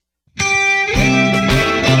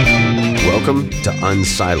Welcome to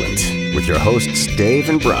Unsilent with your hosts Dave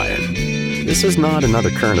and Brian. This is not another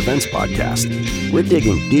current events podcast. We're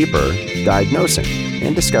digging deeper, diagnosing,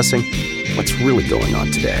 and discussing what's really going on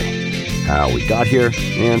today, how we got here,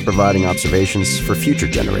 and providing observations for future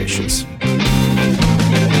generations.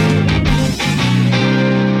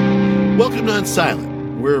 Welcome to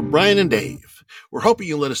Unsilent. We're Brian and Dave. We're hoping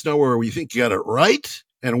you'll let us know where we think you got it right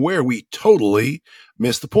and where we totally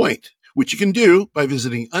missed the point, which you can do by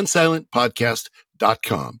visiting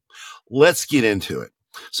unsilentpodcast.com. Let's get into it.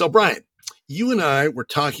 So, Brian, you and I were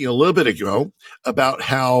talking a little bit ago about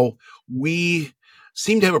how we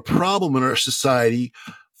seem to have a problem in our society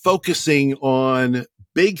focusing on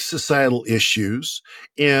big societal issues,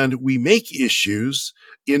 and we make issues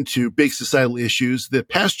into big societal issues that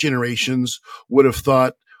past generations would have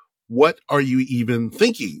thought, what are you even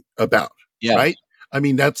thinking about? Yeah. Right? I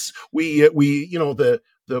mean, that's,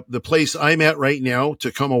 the place I'm at right now,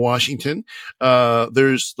 Tacoma, Washington,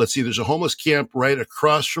 there's a homeless camp right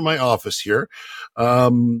across from my office here,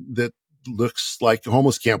 that looks like the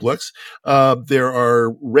homeless camp looks. There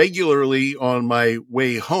are regularly on my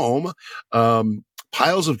way home,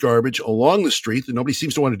 piles of garbage along the street that nobody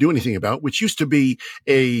seems to want to do anything about, which used to be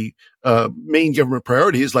a main government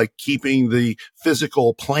priority, is like keeping the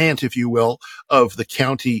physical plant, if you will, of the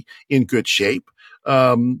county in good shape.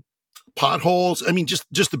 Potholes. I mean, just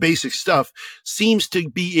the basic stuff seems to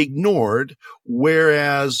be ignored,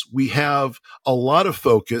 whereas we have a lot of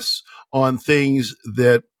focus on things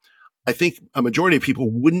that I think a majority of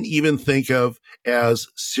people wouldn't even think of as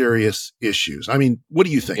serious issues. I mean, what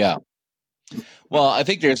do you think? Yeah. Well, I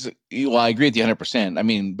think I agree with you 100%. I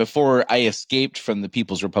mean, before I escaped from the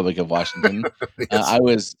People's Republic of Washington, Yes. I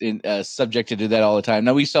was subjected to that all the time.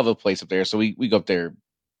 Now, we still have a place up there, so we go up there.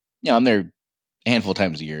 I'm there a handful of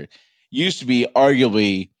times a year. Used to be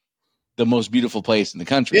arguably the most beautiful place in the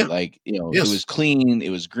country. Yeah. Yes. It was clean, it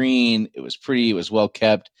was green, it was pretty, it was well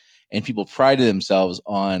kept, and people prided themselves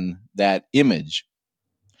on that image.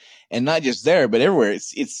 And not just there, but everywhere. It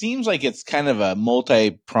seems like it's kind of a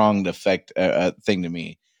multi-pronged effect thing to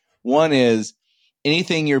me. One is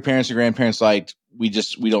anything your parents or grandparents liked, we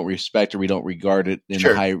don't respect or we don't regard it in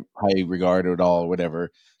Sure. a high regard at all or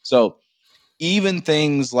whatever. So even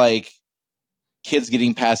things like kids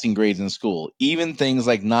getting passing grades in school, even things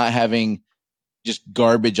like not having just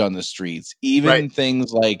garbage on the streets, even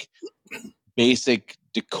things like basic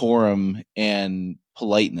decorum and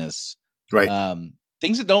politeness,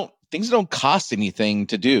 things that don't cost anything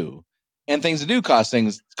to do, and things that do cost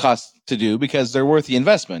to do because they're worth the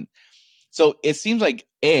investment. So it seems like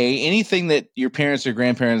anything that your parents or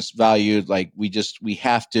grandparents valued, like we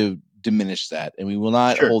have to diminish that, and we will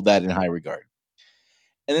not hold that in high regard.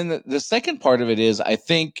 And then the second part of it is, I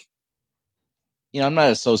think, I'm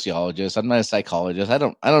not a sociologist, I'm not a psychologist, I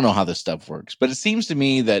don't know how this stuff works, but it seems to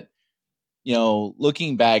me that,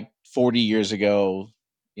 looking back 40 years ago,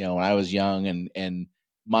 when I was young, and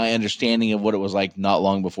my understanding of what it was like not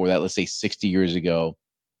long before that, let's say 60 years ago,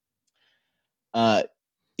 we kind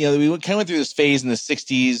of went through this phase in the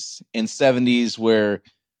 60s and 70s where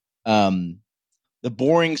the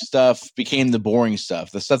boring stuff became the boring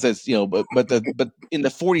stuff. The stuff that's, but in the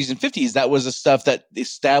 40s and 50s, that was the stuff that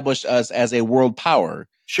established us as a world power.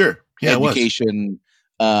 Sure. Yeah, education,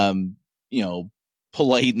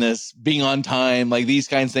 politeness, being on time, like these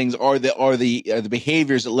kinds of things are the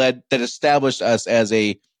behaviors that established us as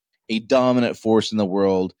a dominant force in the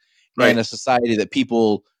world, and a society that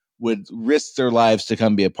people would risk their lives to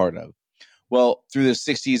come be a part of. Well, through the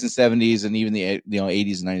 60s and 70s and even the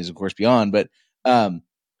 80s and 90s, of course, beyond, but that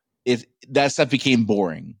stuff became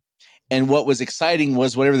boring. And what was exciting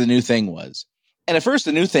was whatever the new thing was. And at first,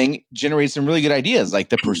 the new thing generated some really good ideas, like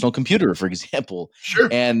the personal computer, for example,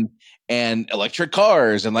 and electric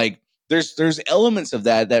cars, and like there's elements of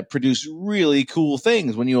that produce really cool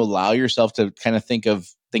things when you allow yourself to kind of think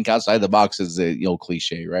outside the box, as the old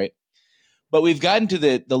cliche, right? But we've gotten to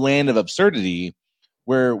the land of absurdity,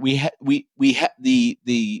 where we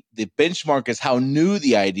the benchmark is how new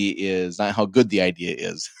the idea is, not how good the idea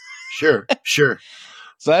is. Sure.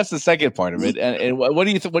 So that's the second part of it. And what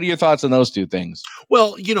do you what are your thoughts on those two things?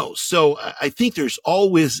 Well, so I think there's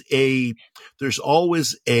always a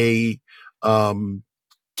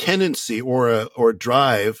tendency or a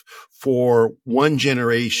drive for one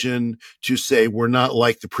generation to say we're not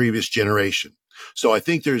like the previous generation. So I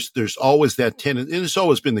think there's always that tendency, and it's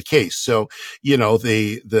always been the case. So,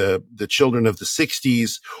 the children of the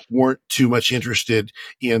 60s weren't too much interested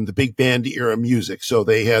in the big band era music. So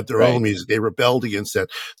they had their own music. They rebelled against that.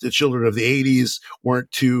 The children of the 80s weren't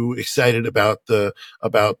too excited about the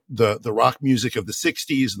rock music of the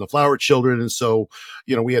 60s and the Flower Children. And so,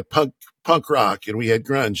 we had punk punk rock and we had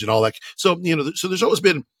grunge and all that. So, so there's always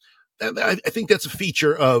been, I think that's a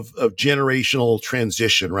feature of generational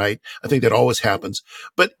transition, right? I think that always happens.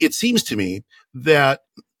 But it seems to me that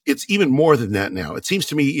it's even more than that now. It seems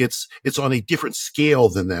to me it's on a different scale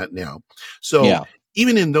than that now. So Yeah.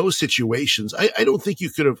 even in those situations, I don't think you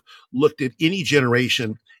could have looked at any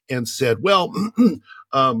generation and said, well,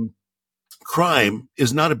 crime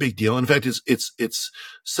is not a big deal. In fact, it's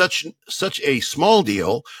such a small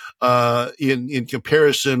deal, in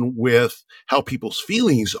comparison with how people's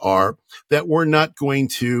feelings are, that we're not going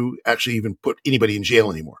to actually even put anybody in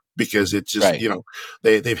jail anymore, because it's just, Right.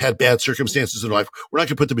 they've had bad circumstances in life. We're not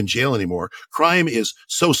going to put them in jail anymore. Crime is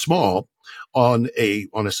so small on a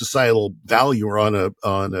societal value, or on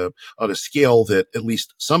a scale that at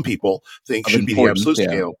least some people think Of should be the importance. absolute Yeah.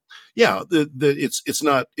 scale. Yeah, it's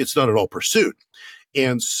not at all pursued.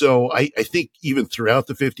 And so I think even throughout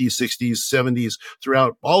the 50s, 60s, 70s,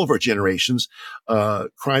 throughout all of our generations,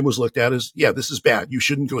 crime was looked at as, yeah, this is bad. You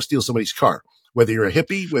shouldn't go steal somebody's car, whether you're a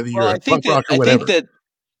hippie, whether Well, you're a punk rock or I think whatever. that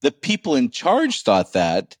the people in charge thought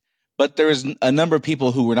that, but there was a number of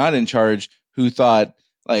people who were not in charge who thought,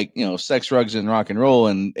 like, sex, drugs, and rock and roll,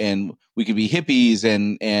 and we could be hippies,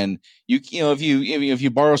 and if you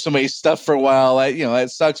borrow somebody's stuff for a while,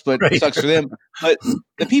 that sucks, but Right. sucks for them. But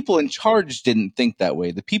the people in charge didn't think that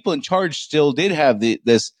way. The people in charge still did have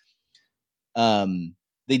this.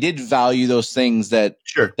 They did value those things that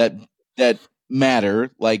Sure. that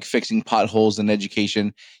matter, like fixing potholes and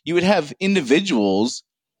education. You would have individuals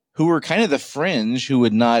who were kind of the fringe, who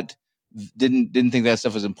would not didn't think that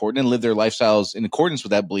stuff was important, and live their lifestyles in accordance with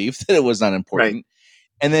that belief that it was not important. Right.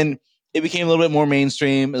 And then it became a little bit more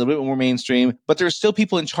mainstream, but there's still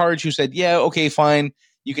people in charge who said, yeah, okay, fine,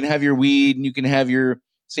 you can have your weed, and you can have your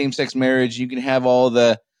same-sex marriage, you can have all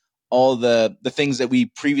the things that we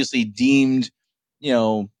previously deemed,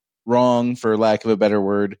 wrong, for lack of a better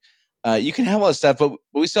word. You can have all that stuff, but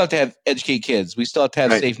we still have to have educate kids. We still have to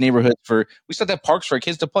have Right. safe neighborhoods we still have to have parks for our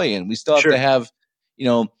kids to play in. We still have Sure. to have,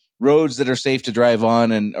 roads that are safe to drive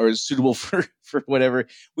on and or suitable for whatever.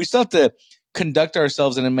 We still have to conduct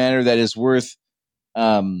ourselves in a manner that is worth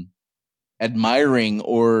admiring,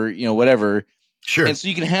 or whatever. Sure. And so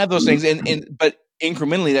you can have those things, but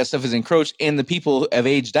incrementally that stuff is encroached, and the people have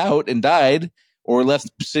aged out and died or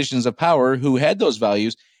left positions of power who had those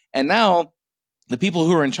values, and now the people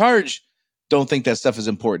who are in charge don't think that stuff is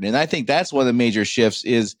important. And I think that's one of the major shifts.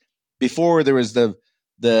 Is before there was the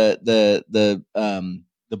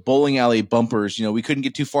bowling alley bumpers, we couldn't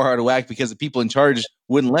get too far out of whack because the people in charge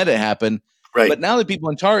wouldn't let it happen. Right. But now the people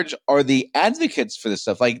in charge are the advocates for this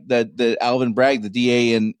stuff, like the Alvin Bragg, the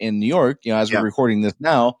DA in New York. As we're recording this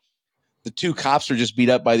now, the two cops are just beat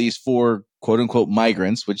up by these 4 quote unquote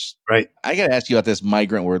migrants. Which, right, I got to ask you about this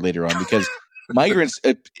migrant word later on, because migrants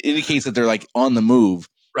indicates that they're like on the move.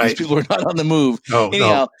 Right. These people are not on the move.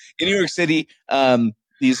 Anyhow, in New York City,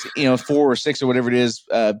 these 4 or 6 or whatever it is,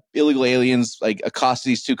 illegal aliens like accosted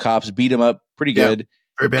these 2 cops, beat them up pretty good,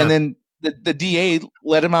 very bad. and then the DA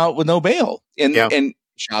let him out with no bail. And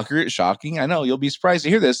shocking, I know you'll be surprised to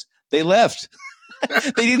hear this, they left.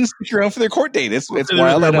 They didn't stick around for their court date. It's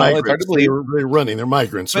wild. I know, it's hard to believe. They're running. They're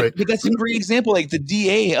migrants, right? But that's a great example. Like the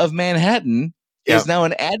DA of Manhattan is now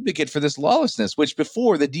an advocate for this lawlessness, which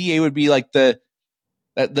before the DA would be like the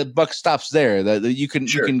buck stops there. You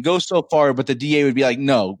can go so far, but the DA would be like,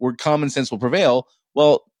 no, common sense will prevail.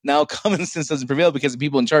 Well, now common sense doesn't prevail because the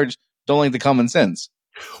people in charge don't like the common sense.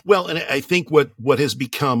 Well, and I think what has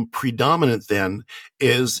become predominant then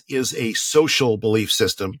is a social belief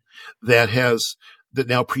system that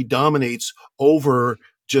now predominates over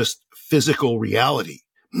just physical reality.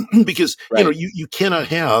 Because, you cannot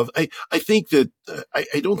have, I think that,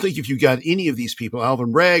 I don't think if you got any of these people,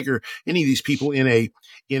 Alvin Bragg or any of these people in a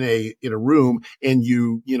room, and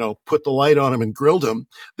you put the light on them and grilled them,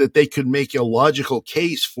 that they could make a logical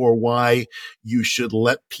case for why you should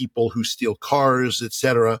let people who steal cars, et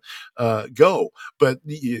cetera, go, but,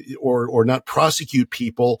 or not prosecute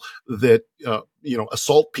people that,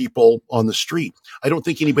 assault people on the street. I don't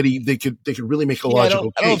think anybody, they could really make a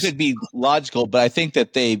logical case. I don't know if it'd be logical, but I think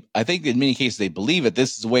in many cases they believe it.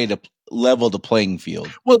 This is a way to level the playing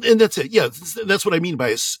field. Well, and that's it. Yeah. That's what I mean by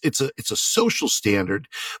it's a social standard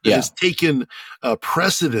that has taken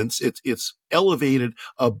precedence. It's elevated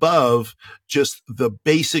above just the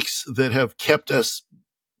basics that have kept us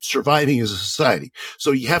surviving as a society.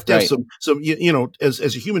 So you have to have some,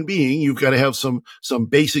 as a human being, you've got to have some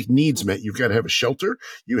basic needs met. You've got to have a shelter.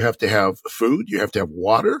 You have to have food. You have to have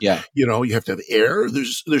water. Yeah. You have to have air.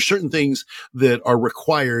 There's certain things that are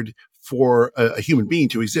required for a human being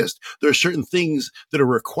to exist. There are certain things that are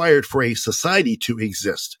required for a society to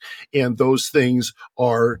exist. And those things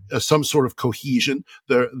are some sort of cohesion.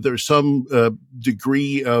 There's some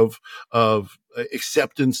degree of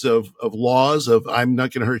acceptance of laws of I'm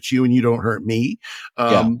not going to hurt you and you don't hurt me.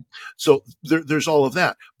 Yeah. So there's all of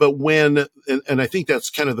that. But when, and I think that's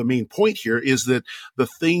kind of the main point here is that the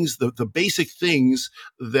things, the basic things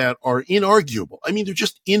that are inarguable, I mean, they're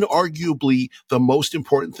just inarguably the most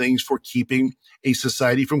important things for keeping a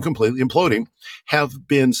society from completely imploding, have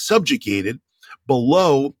been subjugated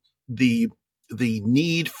below the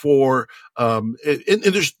need for, and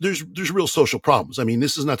there's real social problems. I mean,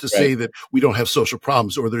 this is not to say that we don't have social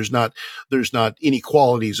problems or there's not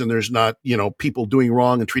inequalities and there's not, people doing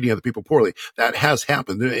wrong and treating other people poorly. That has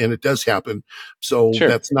happened and it does happen. So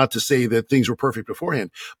that's not to say that things were perfect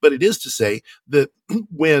beforehand, but it is to say that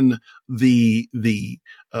when the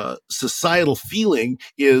societal feeling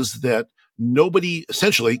is that nobody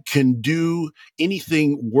essentially can do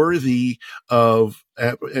anything worthy of,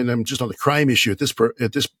 and I'm just on the crime issue at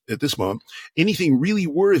this moment, anything really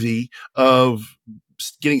worthy of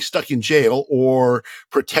getting stuck in jail or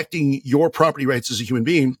protecting your property rights as a human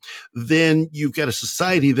being, then you've got a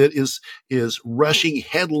society that is rushing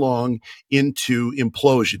headlong into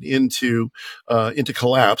implosion, into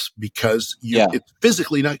collapse because it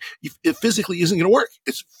physically isn't going to work.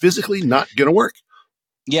 It's physically not going to work.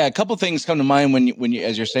 Yeah, a couple things come to mind when you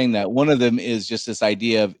as you're saying that. One of them is just this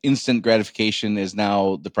idea of instant gratification is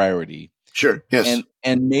now the priority. Sure. Yes.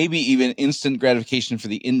 And maybe even instant gratification for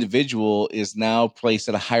the individual is now placed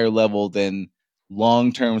at a higher level than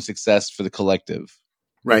long-term success for the collective.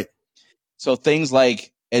 Right. So things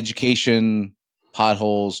like education,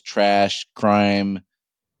 potholes, trash, crime,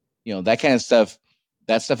 that kind of stuff,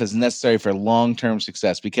 that stuff is necessary for long-term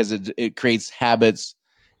success because it creates habits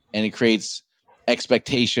and it creates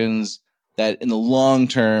expectations that in the long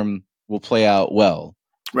term will play out well.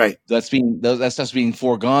 Right. That stuff's being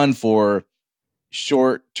foregone for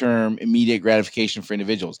short term immediate gratification for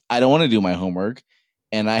individuals. I don't want to do my homework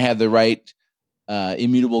and I have the right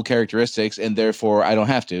immutable characteristics and therefore I don't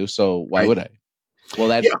have to. So why would I? Well,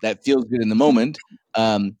 that feels good in the moment.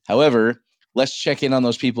 However, let's check in on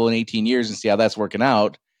those people in 18 years and see how that's working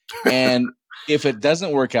out. And if it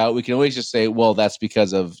doesn't work out, we can always just say, well, that's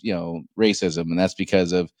because of, racism. And that's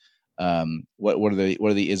because of, what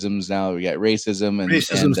are the isms now? We got racism and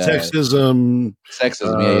sexism.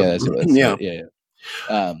 Sexism.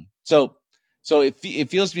 So it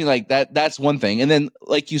feels to me like that's one thing. And then,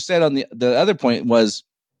 like you said, on the other point was,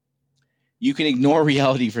 you can ignore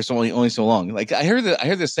reality for only so long. Like I heard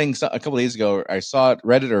this thing a couple of days ago, or I saw it,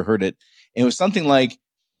 read it, or heard it. And it was something like,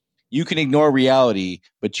 you can ignore reality,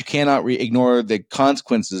 but you cannot ignore the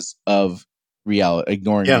consequences of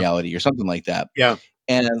ignoring reality, or something like that. Yeah.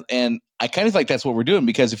 And I kind of like that's what we're doing,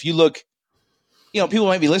 because if you look, people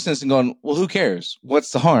might be listening to this and going, well, who cares?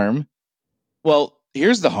 What's the harm? Well,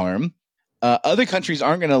 here's the harm. Other countries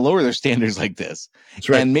aren't going to lower their standards like this. That's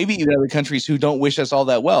right. And maybe even other countries who don't wish us all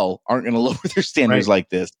that well aren't going to lower their standards like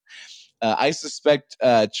this. I suspect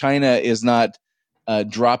China is not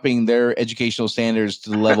dropping their educational standards to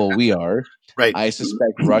the level we are. Right. I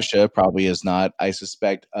suspect Russia probably is not. I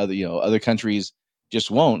suspect other countries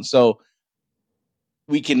just won't. So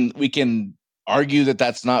we can argue that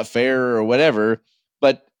that's not fair or whatever,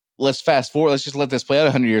 but let's fast forward. Let's just let this play out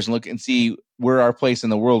 100 years and look and see where our place in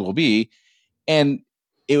the world will be. And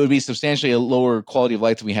it would be substantially a lower quality of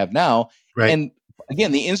life than we have now. Right. And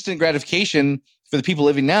again, the instant gratification for the people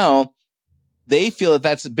living now, they feel that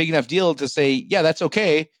that's a big enough deal to say, yeah, that's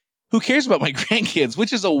okay. Who cares about my grandkids?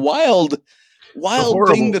 Which is a wild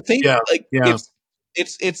thing to think.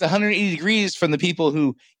 It's 180 degrees from the people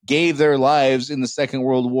who gave their lives in the Second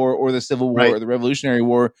World War or the Civil War or the Revolutionary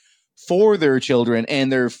War for their children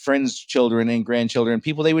and their friends' children and grandchildren,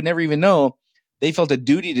 people they would never even know. They felt a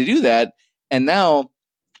duty to do that. And now,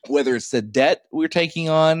 whether it's the debt we're taking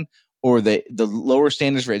on or the lower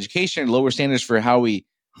standards for education, lower standards for how we,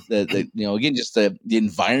 again, just the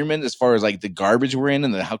environment as far as like the garbage we're in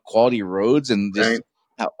and how quality roads and just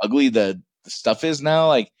how ugly the stuff is now.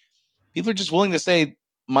 Like, people are just willing to say,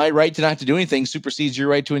 my right to not to do anything supersedes your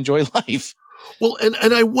right to enjoy life. Well,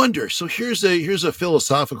 and I wonder, so here's a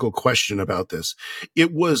philosophical question about this.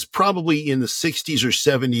 It was probably in the 60s or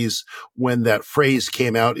 70s when that phrase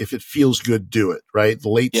came out, if it feels good, do it, right? The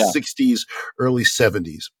late 60s, early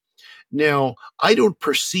 70s. Now, I don't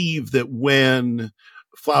perceive that when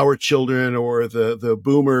flower children or the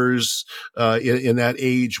boomers in that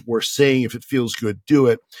age were saying, if it feels good, do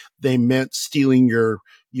it, they meant stealing your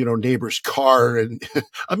neighbor's car. And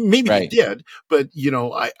maybe they did, but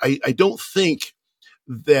I don't think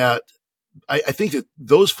that I think that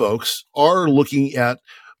those folks are looking at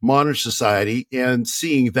modern society and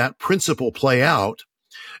seeing that principle play out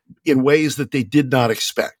in ways that they did not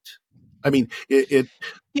expect. I mean,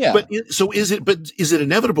 Yeah. so is it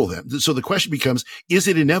inevitable then? So the question becomes, is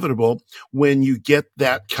it inevitable when you get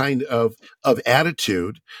that kind of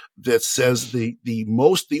attitude that says the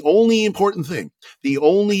only important thing, the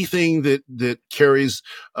only thing that carries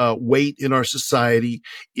weight in our society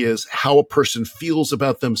is how a person feels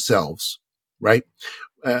about themselves, right?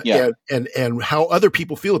 Yeah. And how other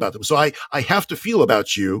people feel about them. So I have to feel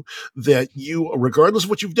about you that you, regardless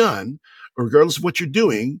of what you've done, regardless of what you're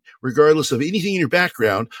doing, regardless of anything in your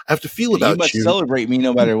background, I have to feel You about must you. celebrate me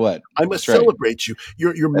no matter what. I must That's right. celebrate you.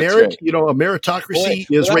 Your That's merit, right. a meritocracy is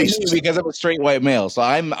Well, not me, racist. because I'm a straight white male, so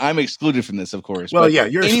I'm excluded from this, of course. Well, But yeah,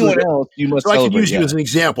 you're anyone excluded. else, you must So I can celebrate. use you Yeah. as an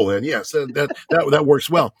example then. Yes, that works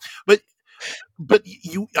well. But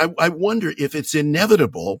I wonder if it's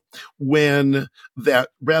inevitable when that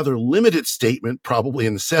rather limited statement, probably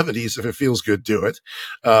in the 70s, if it feels good, do it,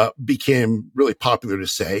 became really popular to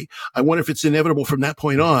say. I wonder if it's inevitable from that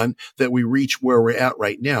point on that we reach where we're at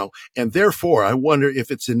right now. And therefore, I wonder if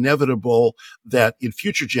it's inevitable that in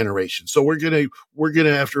future generations, so we're going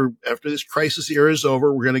to, after this crisis era is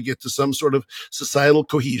over, we're going to get to some sort of societal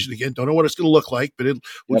cohesion again. Don't know what it's going to look like, but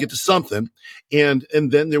we'll get to something. And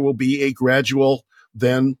then there will be a gradual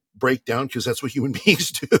then breakdown, because that's what human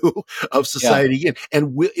beings do, of society again.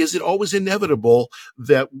 And is it always inevitable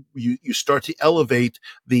that you start to elevate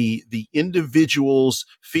the individual's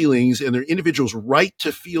feelings and their individual's right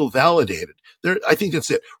to feel validated? I think that's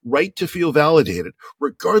it. Right to feel validated,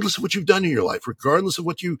 regardless of what you've done in your life, regardless of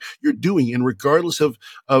what you're doing, and regardless of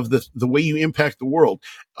the way you impact the world.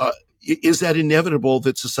 Is that inevitable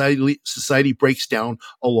that society breaks down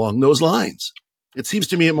along those lines? It seems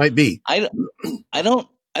to me it might be. I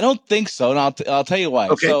don't think so, and I'll tell you why.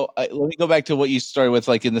 Okay. So let me go back to what you started with,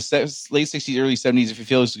 like in the late 60s, early 70s. If you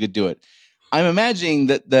feel you could do it, I'm imagining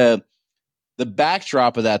that the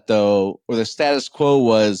backdrop of that, though, or the status quo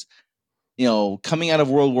was, coming out of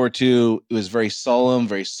World War II, it was very solemn,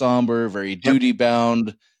 very somber, very duty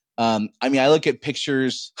bound. I mean, I look at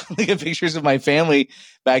pictures, of my family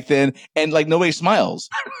back then, and like nobody smiles.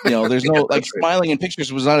 There's no like smiling in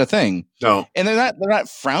pictures was not a thing. No, and they're not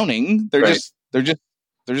frowning. They're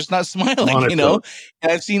just not smiling. Monotone.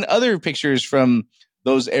 And I've seen other pictures from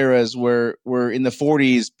those eras where in the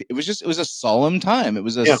 40s, it was a solemn time. It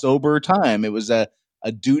was a sober time. It was a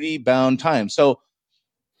duty bound time. So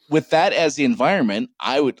with that as the environment,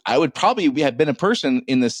 I would probably have been a person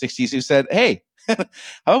in the 60s who said, "Hey, how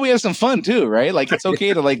about we have some fun too, right? Like it's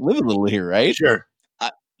okay to like live a little here, right?" Sure.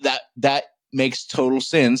 That makes total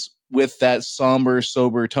sense with that somber,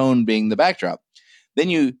 sober tone being the backdrop. Then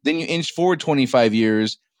you inch forward 25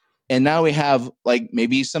 years, and now we have like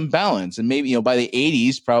maybe some balance, and maybe by the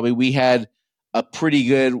 80s, probably we had a pretty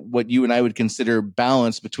good, what you and I would consider,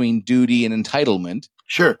 balance between duty and entitlement.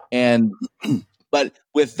 Sure. And but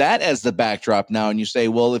with that as the backdrop now, and you say,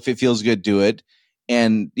 well, if it feels good, do it.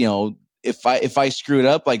 And if I screw it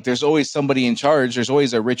up, like there's always somebody in charge. There's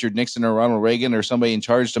always a Richard Nixon or Ronald Reagan or somebody in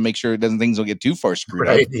charge to make sure things don't get too far screwed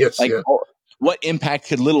up. Yes. Like, what impact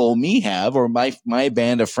could little old me have, or my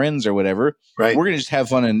band of friends or whatever? Right. We're gonna just have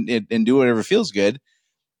fun and do whatever feels good.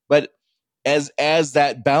 But as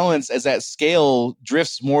that balance, as that scale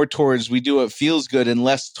drifts more towards we do what feels good and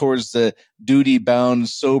less towards the duty bound,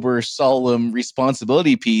 sober, solemn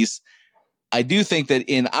responsibility piece, I do think that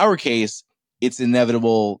in our case, it's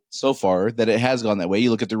inevitable so far that it has gone that way.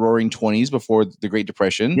 You look at the Roaring 20s before the Great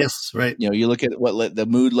Depression. Yes, right. You look at what the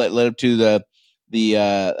mood led up to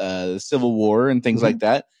the Civil War and things like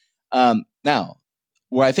that. Now,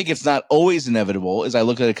 where I think it's not always inevitable is I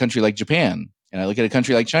look at a country like Japan and I look at a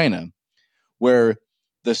country like China, where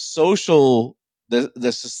the social,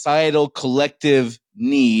 the societal collective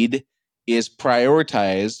need is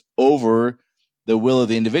prioritized over the will of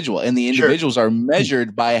the individual. And the individuals are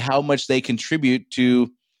measured by how much they contribute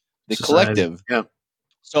to the collective. Yeah.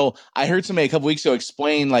 So I heard somebody a couple weeks ago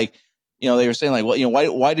explain, like, they were saying, like, well,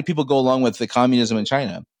 why do people go along with the communism in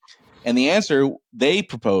China? And the answer they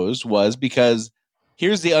proposed was because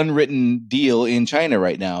here's the unwritten deal in China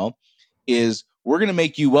right now is we're going to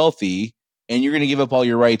make you wealthy and you're going to give up all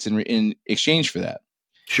your rights in exchange for that.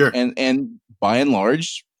 Sure. And by and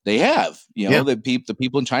large, they have. The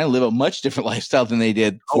people in China live a much different lifestyle than they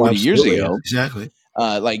did 40 years ago. Exactly.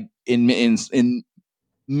 Like in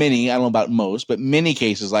many, I don't know about most, but many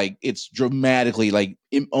cases, like it's dramatically, like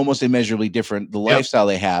almost immeasurably different, the lifestyle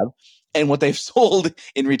they have. And what they've sold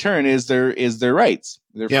in return is their rights,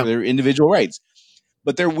 their individual rights.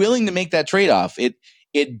 But they're willing to make that trade-off.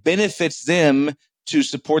 It benefits them to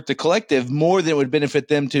support the collective more than it would benefit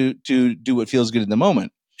them to do what feels good in the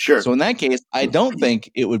moment. Sure. So in that case, I don't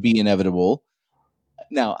think it would be inevitable.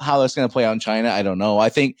 Now, how that's going to play out in China, I don't know. I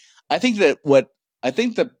think the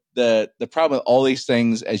problem with all these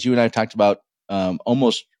things, as you and I have talked about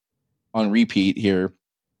almost on repeat here,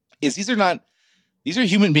 is these are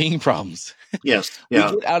human being problems. Yes. We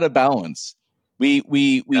Yeah. get out of balance. We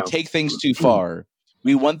Yeah. take things too far.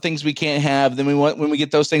 We want things we can't have. Then when we get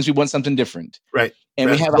those things, we want something different. Right. And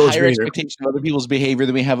Grass we have a grows higher greener. expectation of other people's behavior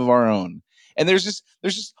than we have of our own. And there's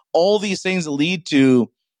just all these things that lead to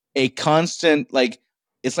a constant, like,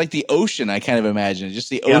 it's like the ocean. I kind of imagine it, just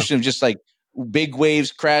the ocean of just like big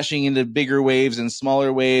waves crashing into bigger waves and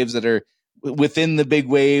smaller waves that are within the big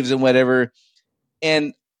waves and whatever.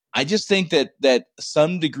 And I just think that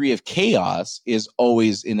some degree of chaos is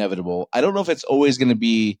always inevitable. I don't know if it's always going to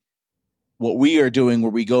be what we are doing,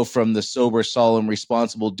 where we go from the sober, solemn,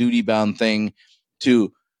 responsible, duty-bound thing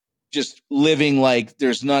to just living like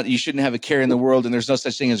you shouldn't have a care in the world and there's no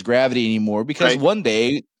such thing as gravity anymore, because one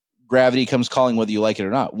day gravity comes calling whether you like it or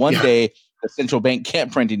not. One day the central bank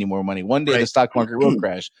can't print any more money. One day the stock market will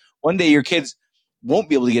crash. One day your kids won't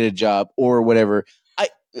be able to get a job or whatever. I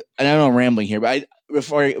know I'm rambling here, but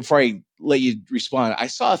before I let you respond, I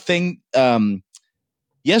saw a thing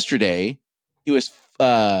yesterday. It was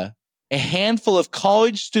a handful of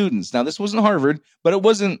college students. Now, this wasn't Harvard, but it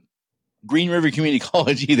wasn't Green River Community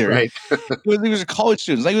College either. Right. It was a college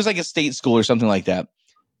students. Like, it was like a state school or something like that.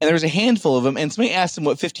 And there was a handful of them. And somebody asked them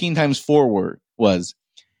what 15 times 4 was.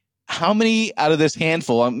 How many out of this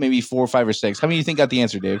handful, maybe 4 or 5 or 6, how many do you think got the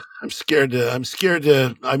answer, Dave? I'm scared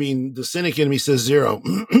to, I mean, the cynic in me says 0.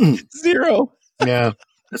 0. Yeah.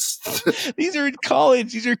 These are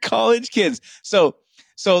college. These are college kids. So,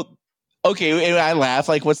 okay. And I laugh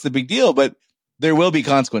like, what's the big deal? But there will be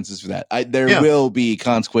consequences for that. There will be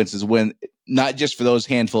consequences when, not just for those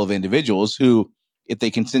handful of individuals who, if they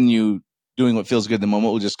continue doing what feels good in the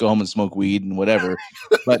moment, will just go home and smoke weed and whatever.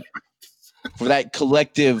 But for that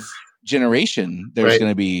collective generation, there's going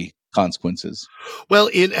to be consequences. Well,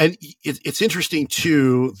 it's interesting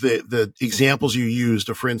too, the examples you used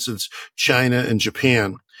of, for instance, China and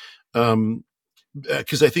Japan,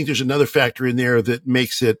 because I think there's another factor in there that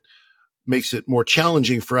makes it more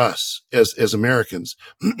challenging for us as Americans.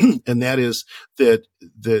 And that is that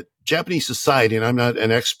Japanese society, and I'm not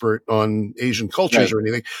an expert on Asian cultures or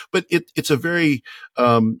anything, but it's a very,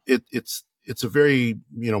 it's a very,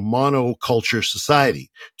 monoculture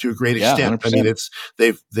society to a great extent. 100%. I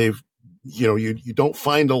mean, they've, you don't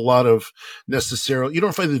find a lot of you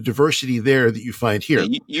don't find the diversity there that you find here.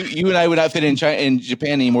 Yeah, you and I would not fit in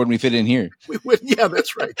Japan any more than we fit in here. Yeah,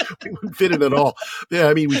 that's right. We wouldn't fit in at all. Yeah.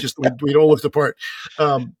 I mean, we don't look the part.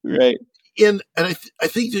 Right. And I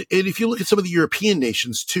think that, and if you look at some of the European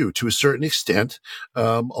nations too, to a certain extent,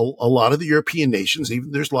 a lot of the European nations,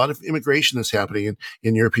 even there's a lot of immigration that's happening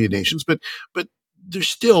in European nations, but there's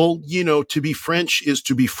still, to be French is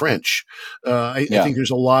to be French. I think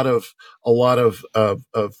there's a lot of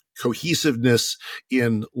cohesiveness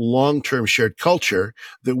in long-term shared culture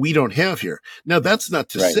that we don't have here. Now, that's not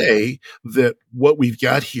to say that what we've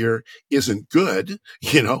got here isn't good.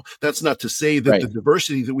 That's not to say that the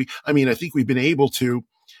diversity that I think we've been able to,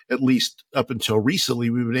 at least up until recently,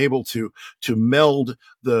 we've been able to meld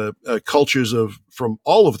the cultures from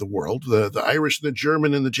all over the world, the Irish, the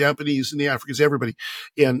German, and the Japanese, and the Africans, everybody,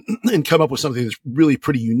 and come up with something that's really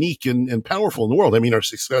pretty unique and powerful in the world. I mean, our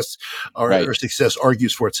success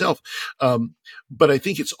argues for itself. But I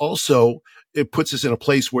think it puts us in a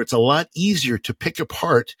place where it's a lot easier to pick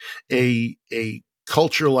apart a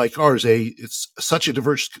culture like ours. It's such a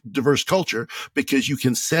diverse culture, because you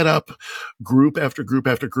can set up group after group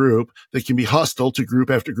after group that can be hostile to group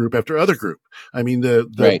after group after other group. I mean, the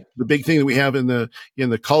big thing that we have in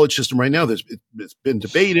the college system right now, it's been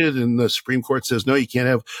debated, and the Supreme Court says, no, you can't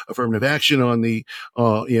have affirmative action on the,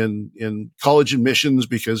 in college admissions,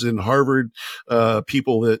 because in Harvard,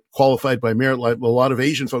 people that qualified by merit, like a lot of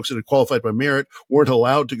Asian folks that had qualified by merit, weren't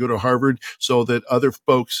allowed to go to Harvard, so that other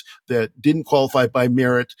folks that didn't qualify by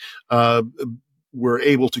merit, were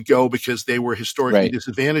able to go because they were historically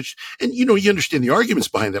disadvantaged. And, you understand the arguments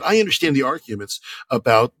behind that. I understand the arguments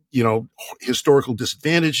about, historical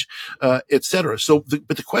disadvantage, et cetera. So,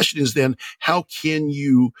 but the question is then, how can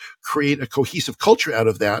you create a cohesive culture out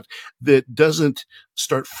of that doesn't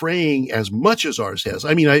start fraying as much as ours has?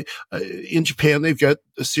 I mean, in Japan, they've got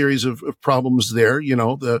a series of problems there,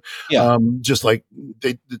 just like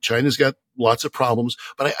China's got lots of problems,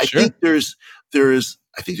 but I think there's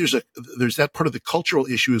that part of the cultural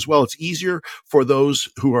issue as well. It's easier for those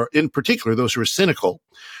who are, in particular, those who are cynical,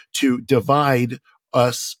 to divide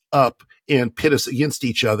us up and pit us against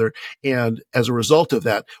each other. And as a result of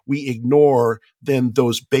that, we ignore then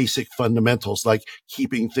those basic fundamentals like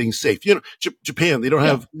keeping things safe. You know, Japan, they don't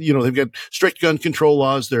have, they've got strict gun control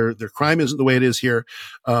laws. Their crime isn't the way it is here.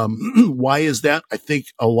 Why is that? I think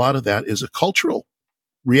a lot of that is a cultural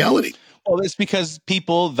reality. Well, it's because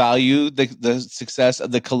people value the success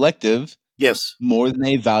of the collective more than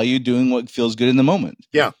they value doing what feels good in the moment.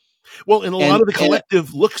 Yeah. Well, and a lot of the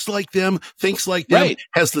collective looks like them, thinks like them,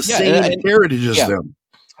 has the same heritage as them.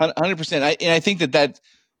 100%. And I think that,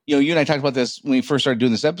 you and I talked about this when we first started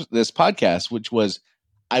doing this podcast, which was,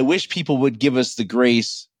 I wish people would give us the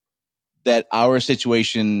grace that our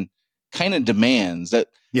situation kind of demands,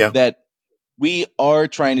 that we are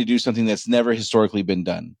trying to do something that's never historically been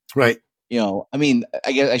done. Right. I mean,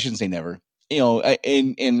 I guess I shouldn't say never.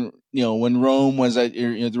 When Rome was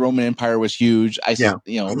the Roman Empire was huge.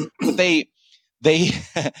 But they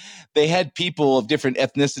had people of different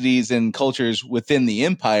ethnicities and cultures within the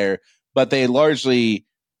empire, but they largely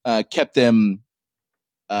kept them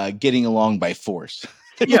getting along by force.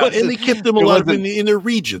 Yeah, and they kept them alive in their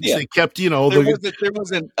regions. Yeah. They kept, there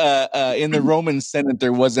wasn't in the Roman Senate,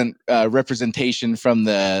 there wasn't representation from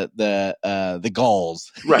the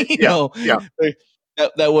Gauls. Right.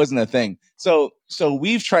 That wasn't a thing. So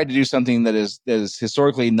we've tried to do something that is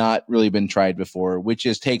historically not really been tried before, which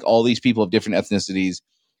is take all these people of different ethnicities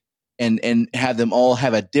and have them all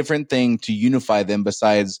have a different thing to unify them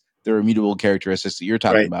besides their immutable characteristics that you're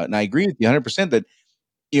talking about. And I agree with you 100% that,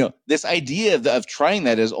 this idea of trying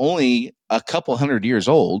that is only a couple hundred years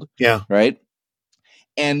old. Yeah. Right.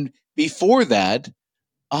 And before that,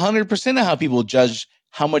 100% of how people judge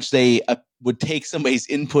how much they would take somebody's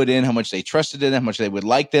input in, how much they trusted in, how much they would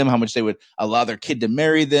like them, how much they would allow their kid to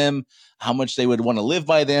marry them, how much they would want to live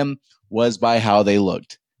by them was by how they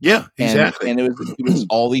looked. Yeah, exactly. And it was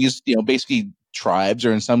all these, basically tribes,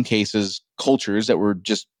 or in some cases cultures that were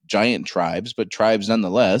just giant tribes, but tribes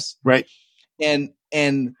nonetheless. Right.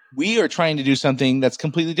 And we are trying to do something that's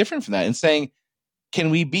completely different from that and saying, can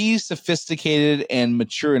we be sophisticated and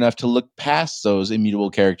mature enough to look past those immutable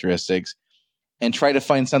characteristics and try to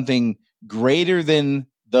find something greater than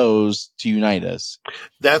those to unite us?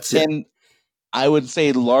 That's it. And I would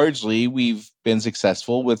say largely we've been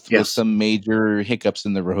successful with some major hiccups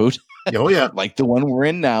in the road. Oh, yeah. Like the one we're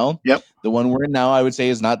in now. Yep. The one we're in now, I would say,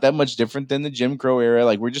 is not that much different than the Jim Crow era.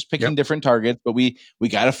 Like, we're just picking different targets, but we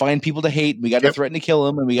got to find people to hate. We got to threaten to kill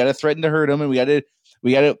them, and we got to threaten to hurt them, and we got to,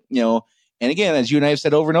 and again, as you and I have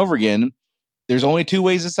said over and over again, there's only two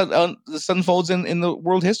ways this unfolds in the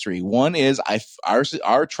world history. One is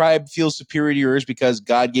our tribe feels superior to yours because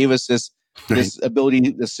God gave us this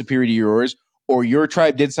ability, this superior to yours, or your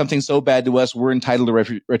tribe did something so bad to us, we're entitled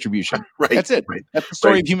to retribution. Right. That's it. Right. That's the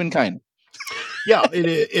story of humankind. Yeah, and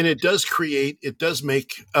it does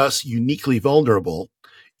make us uniquely vulnerable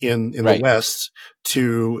in the West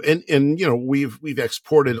to, and we've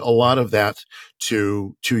exported a lot of that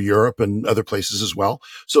to Europe and other places as well.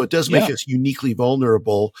 So it does make us uniquely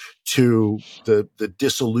vulnerable to the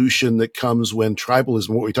dissolution that comes when tribalism,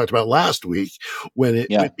 what we talked about last week, when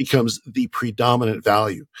it becomes the predominant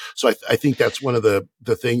value. So I think that's one of the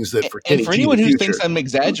things that for Kenny, and for anyone who thinks I'm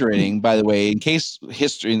exaggerating, by the way, in case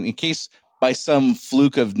by some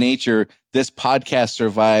fluke of nature this podcast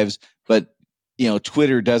survives, but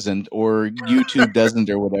Twitter doesn't, or YouTube doesn't,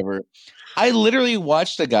 or whatever. I literally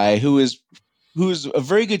watched a guy who's a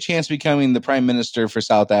very good chance of becoming the prime minister for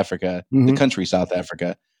South Africa, the country South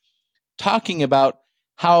Africa, talking about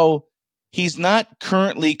how he's not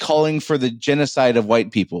currently calling for the genocide of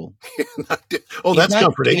white people. That's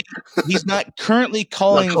comforting. He's not currently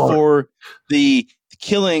calling for the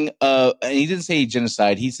killing of, and he didn't say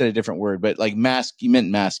genocide, he said a different word, but like he meant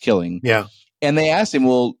mass killing. Yeah. And they asked him,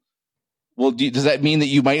 well, does that mean that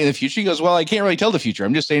you might in the future? He goes, well, I can't really tell the future.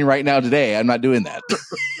 I'm just saying right now, today, I'm not doing that.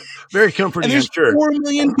 Very comforting. And there's 4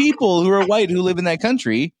 million people who are white who live in that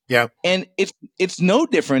country. Yeah. And it's no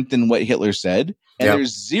different than what Hitler said. And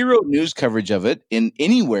there's zero news coverage of it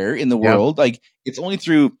anywhere in the world. Like, it's only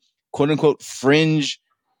through quote unquote fringe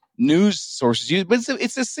news sources. But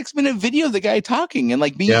it's a 6-minute video of the guy talking and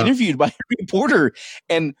like being interviewed by a reporter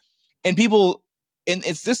and people. And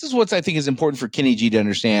this is what I think is important for Kenny G to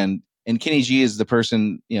understand. And Kenny G is the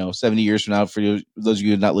person, 70 years from now, for those of you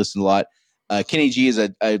who have not listened a lot, Kenny G is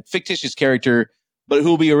a fictitious character, but who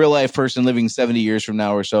will be a real life person living 70 years from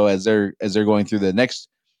now or so as they're going through the next,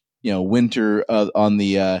 winter on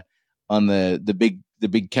the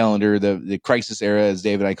big calendar, the crisis era, as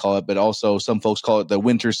Dave and I call it, but also some folks call it the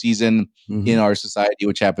winter season in our society,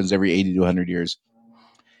 which happens every 80 to 100 years.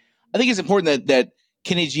 I think it's important that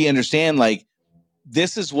Kenny G understand, like,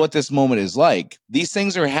 this is what this moment is like. These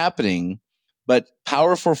things are happening, but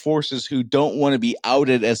powerful forces who don't want to be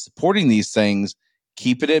outed as supporting these things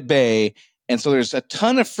keep it at bay. And so there's a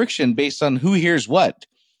ton of friction based on who hears what.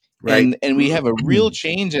 Right. And we have a real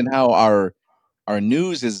change in how our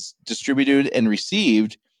news is distributed and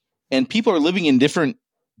received, and people are living in different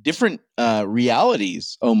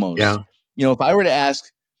realities almost. Yeah. If I were to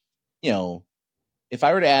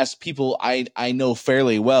ask, people I know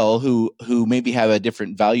fairly well who maybe have a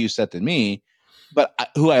different value set than me, but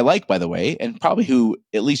who I like, by the way, and probably who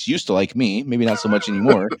at least used to like me, maybe not so much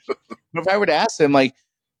anymore. But if I were to ask them, like,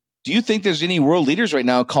 do you think there's any world leaders right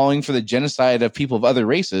now calling for the genocide of people of other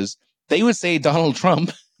races? They would say Donald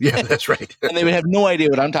Trump. Yeah, that's right. And they would have no idea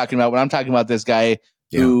what I'm talking about when I'm talking about this guy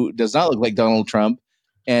who does not look like Donald Trump,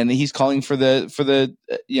 and he's calling for the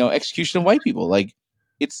execution of white people. Like,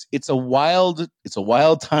 it's a wild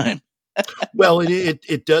time. Well,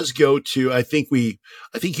 it does go to, I think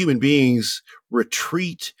human beings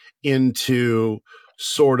retreat into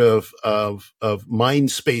sort of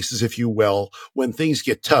mind spaces, if you will. When things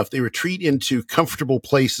get tough, they retreat into comfortable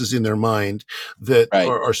places in their mind that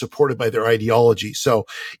are supported by their ideology. So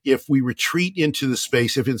if we retreat into the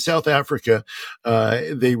space, if in South Africa,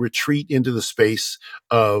 they retreat into the space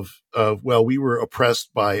of, well, we were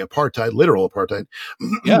oppressed by apartheid, literal apartheid,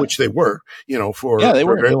 which they were, for a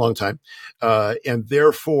very long time. And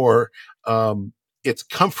therefore, it's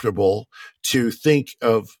comfortable to think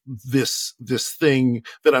of this thing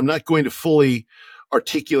that I'm not going to fully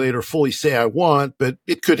articulate or fully say I want, but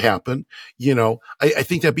it could happen. I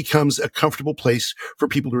think that becomes a comfortable place for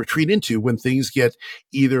people to retreat into when things get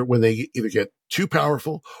when they either get too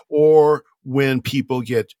powerful or when people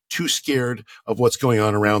get too scared of what's going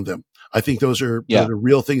on around them. I think those are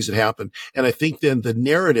real things that happen. And I think then the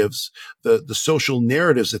narratives, the social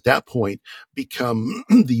narratives at that point become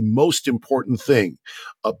the most important thing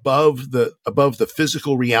above the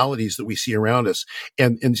physical realities that we see around us.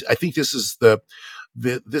 And I think this is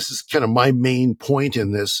this is kind of my main point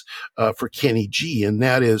in this, for Kenny G. And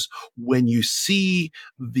that is when you see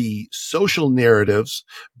the social narratives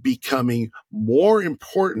becoming more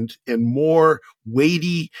important and more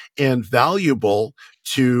weighty and valuable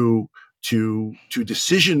to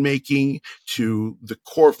decision making, to the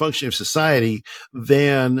core function of society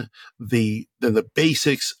than the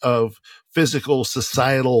basics of physical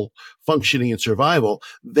societal functioning and survival,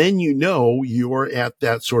 then you're at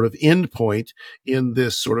that sort of end point in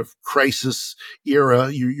this sort of crisis era.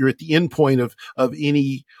 You're at the end point of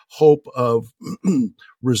any hope of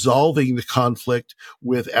resolving the conflict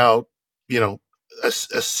without, a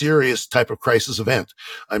serious type of crisis event.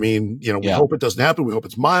 I mean, we hope it doesn't happen. We hope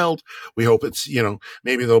it's mild. We hope it's,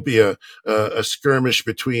 maybe there'll be a skirmish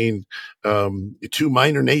between, two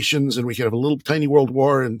minor nations and we can have a little tiny world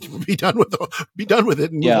war and be done with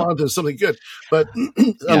it and move on to something good, but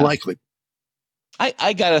unlikely.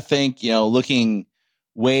 I gotta think, looking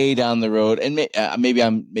way down the road, and maybe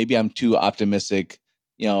I'm too optimistic.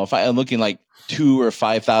 If I'm looking like 2,000 or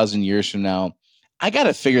 5,000 years from now, I got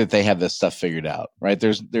to figure that they have this stuff figured out, right?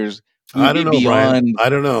 I don't know, beyond Brian. I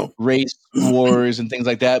don't know, race wars and things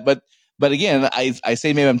like that. But again, I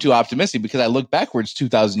say maybe I'm too optimistic because I look backwards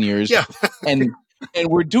 2,000 years, and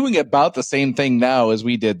we're doing about the same thing now as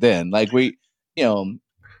we did then. Like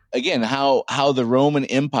again, how the Roman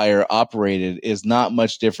Empire operated is not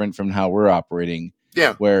much different from how we're operating.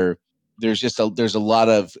 Yeah, where there's a lot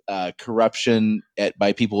of corruption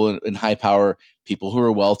by people in high power. People who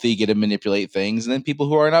are wealthy get to manipulate things, and then people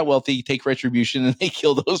who are not wealthy take retribution and they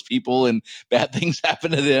kill those people, and bad things happen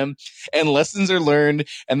to them, and lessons are learned.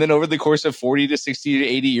 And then over the course of 40 to 60 to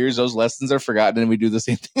 80 years, those lessons are forgotten and we do the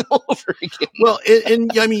same thing all over again. Well,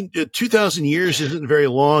 and I mean, 2,000 years isn't very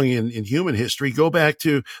long in human history. Go back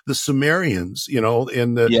to the Sumerians,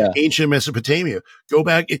 in the ancient Mesopotamia. Go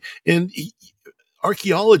back, and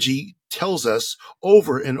archaeology tells us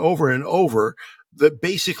over and over and over that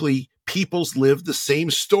basically peoples live the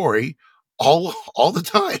same story all the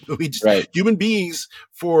time. Human beings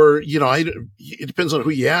it depends on who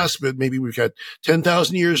you ask, but maybe we've got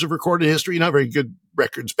 10,000 years of recorded history, not very good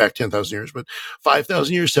records back 10,000 years, but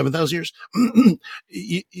 5,000 years, 7,000 years.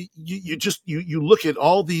 you look at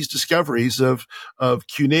all these discoveries of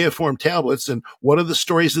cuneiform tablets, and what are the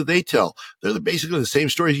stories that they tell? They're basically the same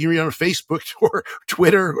stories you read on Facebook or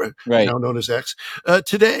Twitter, now known as X,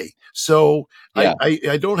 today. So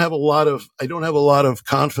I don't have a lot of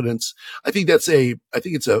confidence. I think it's a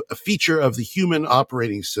feature of the human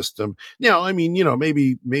operating system. Now, I mean,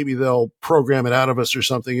 maybe they'll program it out of us or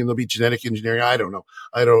something and there'll be genetic engineering. I don't know.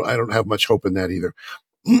 I don't have much hope in that either.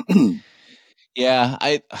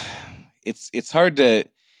 It's hard to,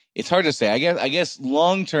 it's hard to say. I guess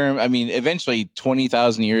long term, I mean, eventually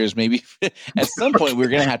 20,000 years, maybe at some point we're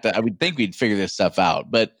going to have to, I would think we'd figure this stuff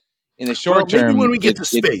out. But in the Well, short maybe term, when we get to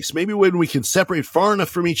space, maybe when we can separate far enough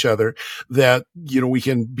from each other that, we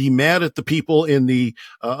can be mad at the people in the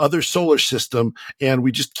other solar system and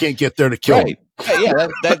we just can't get there to kill them. Yeah,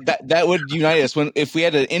 that would unite us. If we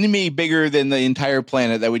had an enemy bigger than the entire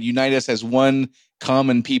planet, that would unite us as one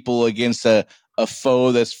common people against a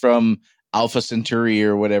foe that's from Alpha Centauri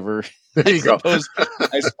or whatever. There you go.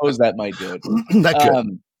 I suppose that might do it. That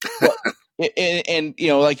could. Well, and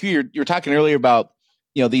like you're talking earlier about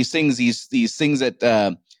these things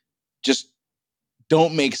that just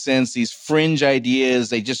don't make sense. These fringe ideas,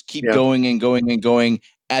 they just keep going and going and going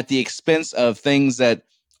at the expense of things that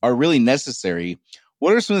are really necessary.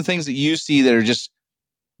 What are some of the things that you see that are just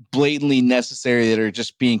blatantly necessary that are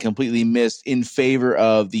just being completely missed in favor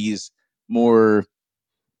of these more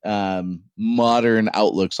modern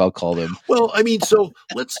outlooks, I'll call them? Well, I mean, so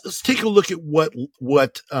let's take a look at what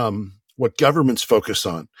governments focus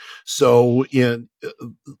on. So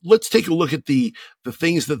let's take a look at the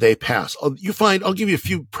things that they pass. I'll give you a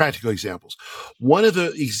few practical examples. One of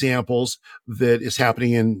the examples that is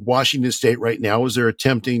happening in Washington State right now is they're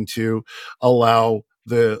attempting to allow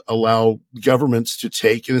governments to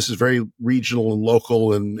take, and this is very regional and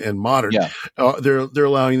local and modern. They're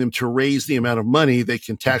allowing them to raise the amount of money they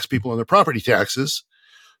can tax people on their property taxes,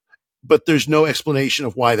 but there's no explanation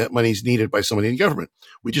of why that money is needed by somebody in government.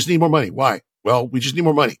 We just need more money. Why? Well, we just need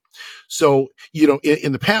more money. So,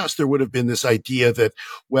 in the past, there would have been this idea that,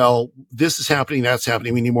 well, this is happening, that's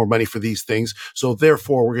happening. We need more money for these things. So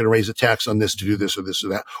therefore, we're going to raise a tax on this to do this or this or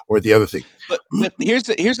that or the other thing. But here's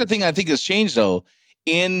the thing I think has changed, though.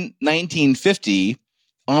 In 1950,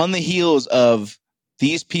 on the heels of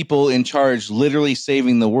these people in charge literally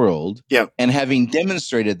saving the world and having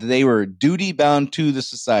demonstrated that they were duty bound to the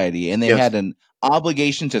society and they had an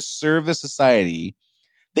obligation to serve the society,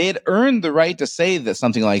 they had earned the right to say that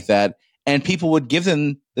something like that, and people would give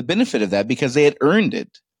them the benefit of that because they had earned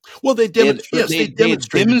it. Well, they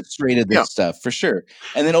demonstrated this stuff for sure.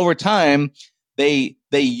 And then over time, they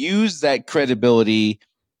use that credibility,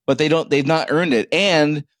 but they've not earned it.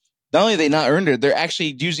 And not only have they not earned it, they're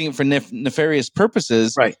actually using it for nefarious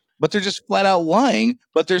purposes. Right. But they're just flat out lying,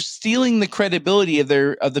 but they're stealing the credibility of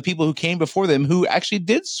the people who came before them who actually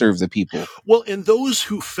did serve the people. Well, and those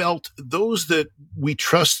that we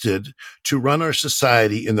trusted to run our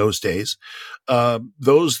society in those days,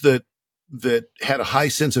 those that had a high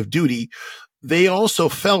sense of duty, they also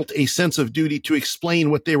felt a sense of duty to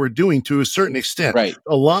explain what they were doing to a certain extent, right?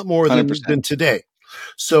 A lot more than today.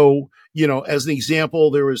 So, as an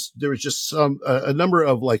example, there was just a number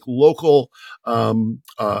of like local,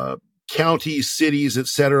 counties, cities, et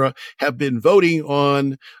cetera, have been voting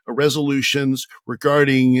on resolutions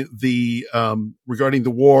regarding the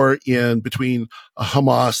war between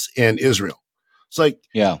Hamas and Israel. It's like,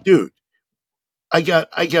 dude, I got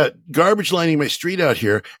garbage lining my street out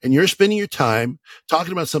here, and you're spending your time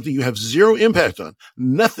talking about something you have zero impact on.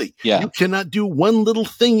 Nothing. Yeah. You cannot do one little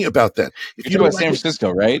thing about that. If you're talking about San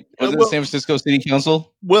Francisco, right? Was it the San Francisco City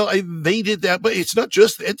Council? Well, they did that, but it's not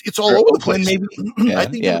just it's all over the place. Maybe. I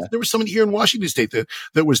think there was somebody here in Washington State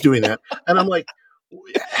that was doing that, and I'm like,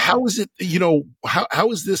 how is it?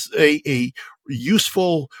 How is this a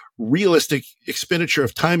useful, realistic expenditure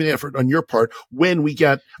of time and effort on your part when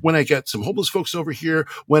I got some homeless folks over here,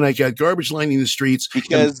 when I got garbage lining the streets?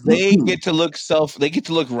 Because they get to look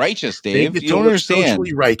righteous, Dave. You don't understand.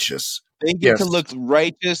 Socially righteous. They get to look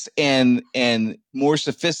righteous and more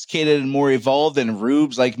sophisticated and more evolved than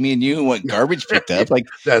rubes like me and you who want garbage picked up. Like,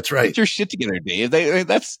 that's right. Get your shit together, Dave.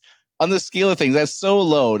 That's on the scale of things. That's so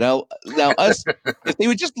low. Now us, if they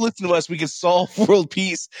would just listen to us, we could solve world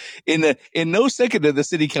peace in no second of the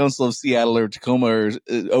city council of Seattle or Tacoma or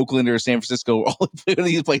Oakland or San Francisco. All of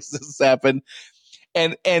these places happen.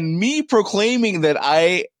 And me proclaiming that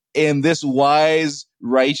I am this wise,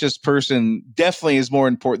 righteous person definitely is more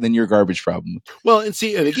important than your garbage problem. Well, and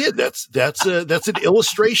again, that's an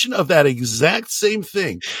illustration of that exact same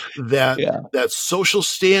thing, that social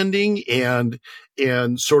standing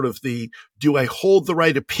and sort of do I hold the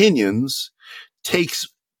right opinions takes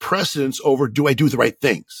precedence over do I do the right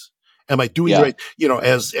things? Am I doing the right,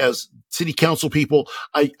 as city council people,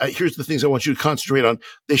 here's the things I want you to concentrate on.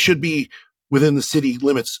 They should be within the city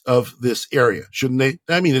limits of this area, shouldn't they?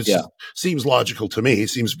 I mean, it seems logical to me. It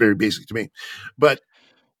seems very basic to me. But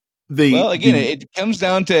it comes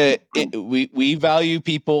down to we value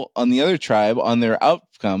people on the other tribe on their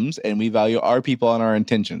outcomes, and we value our people on our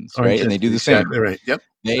intentions, right? And they do the same. Right. Yep.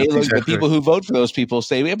 The people who vote for those people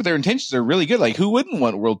say, yeah, but their intentions are really good. Like, who wouldn't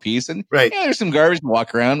want world peace? And right. yeah, there's some garbage to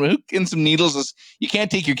walk around and some needles. You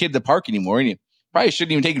can't take your kid to the park anymore, and you probably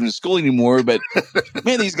shouldn't even take him to school anymore. But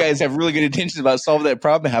man, these guys have really good intentions about solving that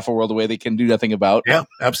problem half a world away they can do nothing about. Yeah,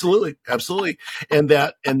 absolutely. And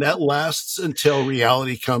that lasts until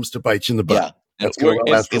reality comes to bite you in the butt. Yeah.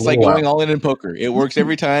 It's like going all in poker. It works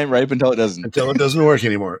every time, right up until it doesn't. Until it doesn't work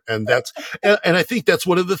anymore. And I think that's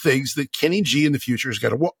one of the things that Kenny G in the future has got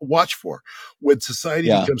to watch for. When society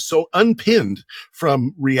becomes so unpinned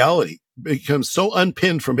from reality, becomes so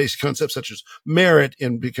unpinned from basic concepts such as merit,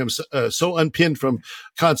 and becomes so unpinned from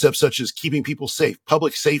concepts such as keeping people safe,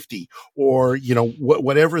 public safety, or,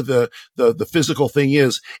 whatever the physical thing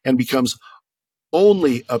is, and becomes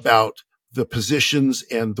only about the positions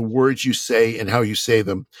and the words you say and how you say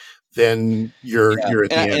them, then you're at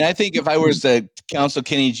the end. And I think if I was to counsel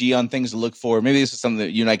Kenny G on things to look for, maybe this is something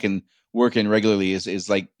that you and I can work in regularly, is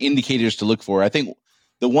like indicators to look for. I think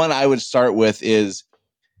the one I would start with is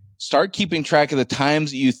start keeping track of the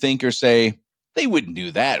times that you think or say, they wouldn't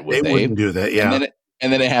do that, would they? They wouldn't do that, yeah.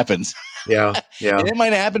 And then it happens. Yeah. And it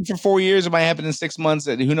might happen for 4 years. It might happen in 6 months.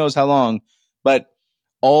 And who knows how long. But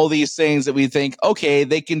all these things that we think, okay,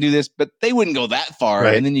 they can do this, but they wouldn't go that far.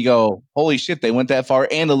 Right. And then you go, holy shit, they went that far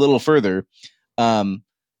and a little further.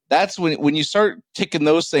 That's when you start ticking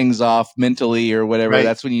those things off mentally or whatever. Right.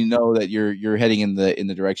 That's when you know that you're heading in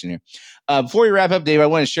the direction here. Before we wrap up, Dave, I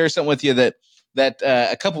want to share something with you that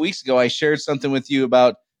a couple weeks ago I shared something with you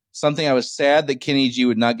about something I was sad that Kenny G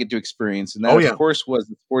would not get to experience, and that of course was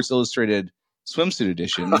the Sports Illustrated swimsuit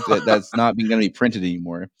edition that's not going to be printed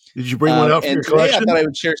anymore. Did you bring one out from your collection? I thought I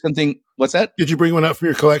would share something. What's that? Did you bring one out from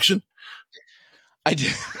your collection? I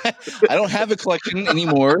did. I don't have a collection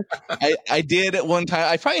anymore. I did at one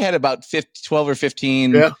time. I probably had about 12 or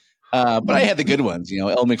 15. Yeah. But I had the good ones,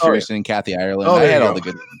 Elle McPherson and Kathy Ireland. I had all the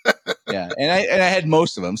good ones. Yeah. And I had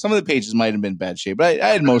most of them. Some of the pages might have been bad shape, but I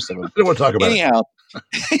had most of them. I don't want to talk about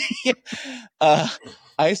it.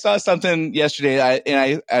 I saw something yesterday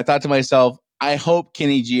and I thought to myself, I hope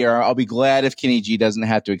Kenny G, or I'll be glad if Kenny G doesn't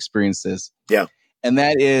have to experience this. Yeah. And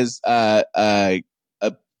that is a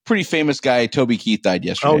pretty famous guy, Toby Keith, died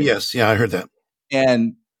yesterday. Oh, yes. Yeah, I heard that.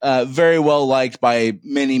 And very well liked by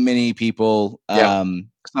many, many people. Yeah.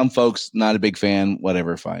 Some folks not a big fan,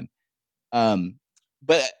 whatever, fine.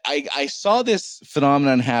 But I saw this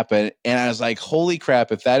phenomenon happen and I was like, holy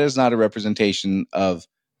crap, if that is not a representation of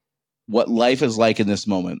what life is like in this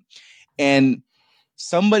moment. And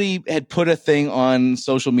somebody had put a thing on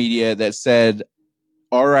social media that said,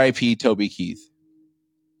 R.I.P. Toby Keith.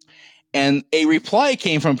 And a reply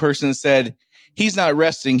came from a person that said, he's not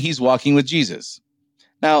resting, he's walking with Jesus.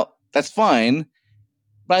 Now, that's fine.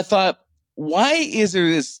 But I thought, why is there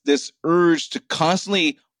this urge to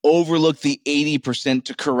constantly overlook the 80%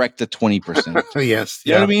 to correct the 20%? Yes.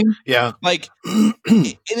 You know what I mean? Yeah. Like,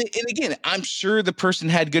 and again, I'm sure the person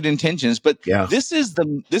had good intentions, but this is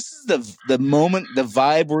the moment, the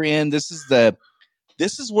vibe we're in. This is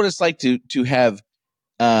what it's like to have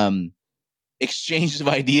exchanges of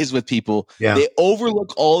ideas with people. Yeah. They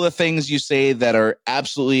overlook all the things you say that are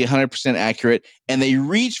absolutely 100% accurate, and they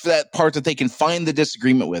reach for that part that they can find the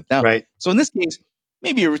disagreement with. Now, so in this case,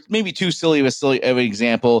 maybe too silly of an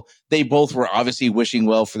example. They both were obviously wishing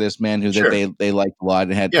well for this man who they liked a lot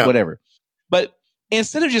and had whatever. But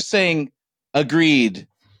instead of just saying agreed,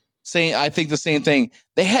 saying I think the same thing,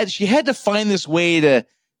 she had to find this way to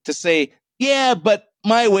say, yeah, but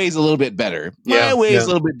my way is a little bit better. My way is a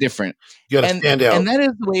little bit different. You got to stand out. And that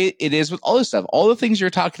is the way it is with all this stuff. All the things you're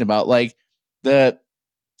talking about, like the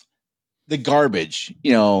garbage,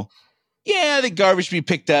 the garbage should be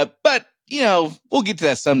picked up, but we'll get to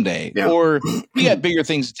that someday. Yeah. Or we got bigger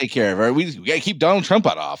things to take care of. Or we got to keep Donald Trump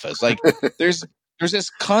out of office. Like there's this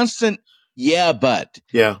constant, but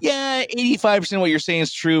 85% of what you're saying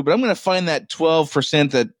is true, but I'm going to find that 12%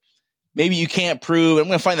 that maybe you can't prove. I'm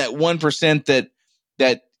going to find that 1%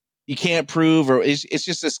 that you can't prove, or it's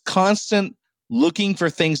just this constant looking for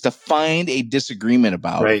things to find a disagreement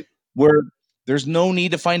about, where there's no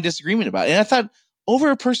need to find disagreement about. And I thought, over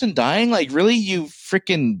a person dying, like, really, you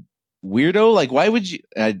freaking weirdo? Like, why would you?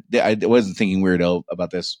 I wasn't thinking weirdo about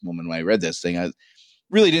this woman when I read this thing. I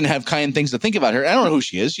really didn't have kind things to think about her. I don't know who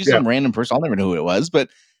she is. She's some random person. I'll never know who it was. But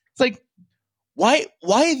it's like, why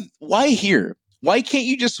here? Why can't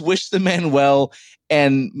you just wish the man well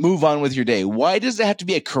and move on with your day? Why does it have to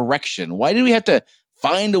be a correction? Why do we have to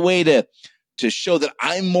find a way to show that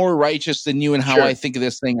I'm more righteous than you in how I think of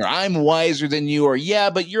this thing, or I'm wiser than you, or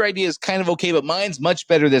but your idea is kind of okay, but mine's much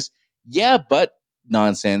better. This but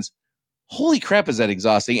nonsense. Holy crap, is that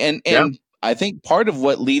exhausting? And I think part of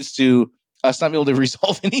what leads to us not be able to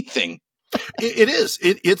resolve anything. It is.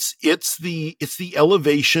 It's the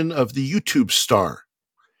elevation of the YouTube star.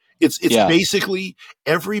 It's basically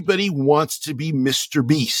everybody wants to be Mr.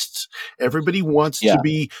 Beast. Everybody wants to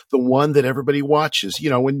be the one that everybody watches.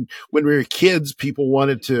 You know, when we were kids, people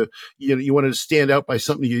wanted to, you wanted to stand out by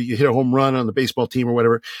something. You hit a home run on the baseball team or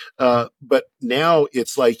whatever. But now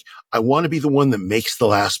it's like, I want to be the one that makes the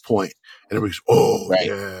last point. And everybody's,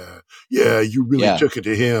 you really took it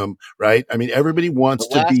to him, right? I mean, everybody wants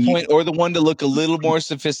the to be last point, or the one to look a little more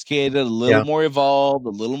sophisticated, a little more evolved, a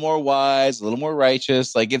little more wise, a little more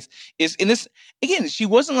righteous. Like it's in this again. She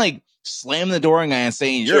wasn't like slamming the door on guy and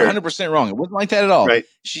saying you're 100% wrong. It wasn't like that at all. Right.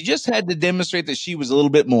 She just had to demonstrate that she was a little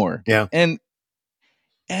bit more. Yeah. And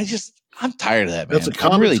I'm tired of that, man. That's a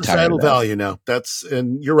common really societal value now.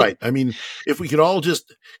 And you're right. I mean, if we could all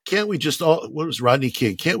can't we just all, what was Rodney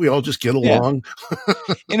King? Can't we all just get along?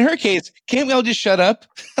 In her case, can't we all just shut up?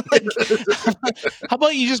 Like, how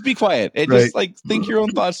about you just be quiet and just like think your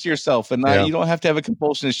own thoughts to yourself, and you don't have to have a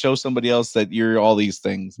compulsion to show somebody else that you're all these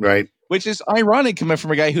things. Right. Which is ironic coming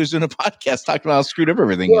from a guy who's doing a podcast talking about how screwed up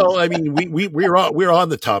everything is. Well, I mean, we're on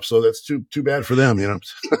the top, so that's too bad for them, you know.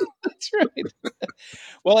 That's right.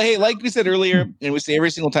 Well, hey, like we said earlier, and we say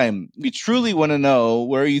every single time, we truly want to know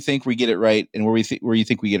where you think we get it right and where you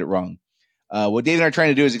think we get it wrong. What Dave and I are trying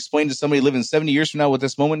to do is explain to somebody living 70 years from now what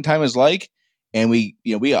this moment in time is like. And we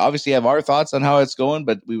obviously have our thoughts on how it's going,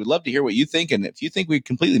 but we would love to hear what you think. And if you think we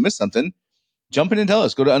completely missed something, jump in and tell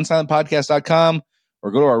us. Go to unsilentpodcast.com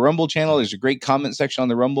or go to our Rumble channel. There's a great comment section on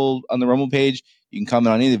the Rumble page. You can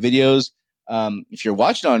comment on any of the videos. If you're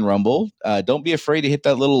watching on Rumble, don't be afraid to hit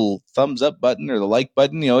that little thumbs up button or the like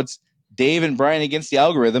button. You know, it's Dave and Brian against the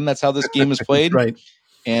algorithm. That's how this game is played. Right.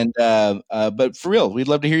 And, but for real, we'd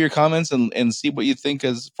love to hear your comments and see what you think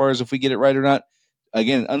as far as if we get it right or not.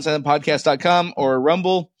 Again, unsilentpodcast.com or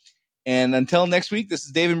Rumble. And until next week, this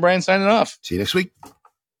is Dave and Brian signing off. See you next week.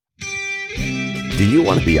 Do you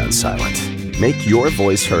want to be unsilent? Make your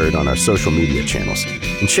voice heard on our social media channels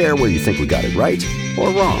and share where you think we got it right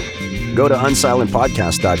or wrong. Go to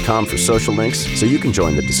unsilentpodcast.com for social links so you can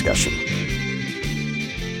join the discussion.